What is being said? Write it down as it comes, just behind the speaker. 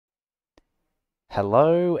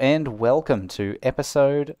Hello and welcome to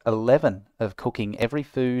episode 11 of Cooking Every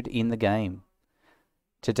Food in the Game.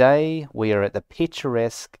 Today we are at the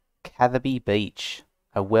picturesque Catherby Beach,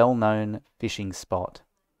 a well-known fishing spot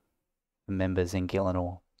for members in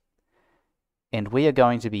Gillinor. And we are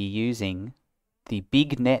going to be using the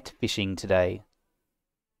big net fishing today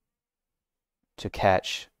to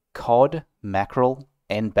catch cod, mackerel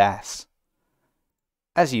and bass.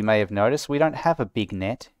 As you may have noticed, we don't have a big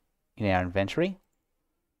net in our inventory.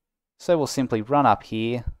 So we'll simply run up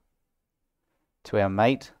here to our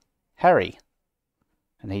mate, Harry,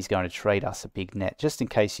 and he's going to trade us a big net, just in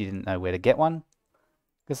case you didn't know where to get one,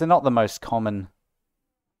 because they're not the most common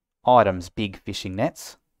items, big fishing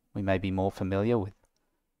nets. We may be more familiar with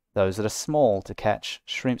those that are small to catch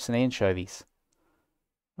shrimps and anchovies.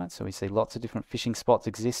 Right, so we see lots of different fishing spots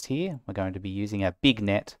exist here. We're going to be using our big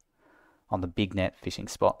net on the big net fishing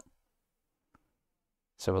spot.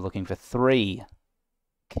 So we're looking for three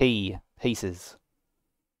key pieces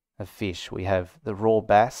of fish. We have the raw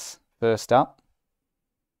bass first up.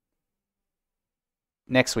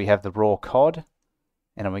 Next we have the raw cod.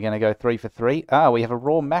 And we're going to go 3 for 3. We have a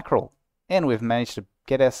raw mackerel. And we've managed to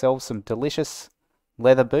get ourselves some delicious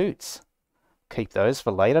leather boots. Keep those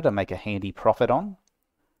for later to make a handy profit on.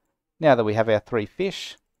 Now that we have our 3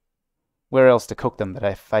 fish, where else to cook them but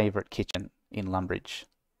our favourite kitchen in Lumbridge?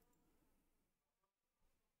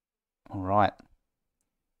 Alright.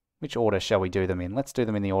 Which order shall we do them in? Let's do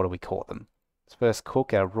them in the order we caught them. Let's first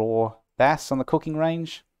cook our raw bass on the cooking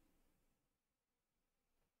range.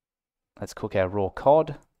 Let's cook our raw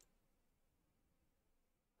cod.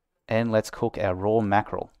 And let's cook our raw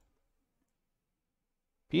mackerel.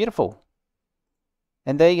 Beautiful.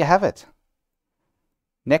 And there you have it.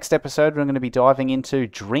 Next episode, we're going to be diving into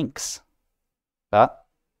drinks. But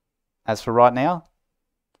as for right now,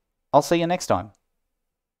 I'll see you next time.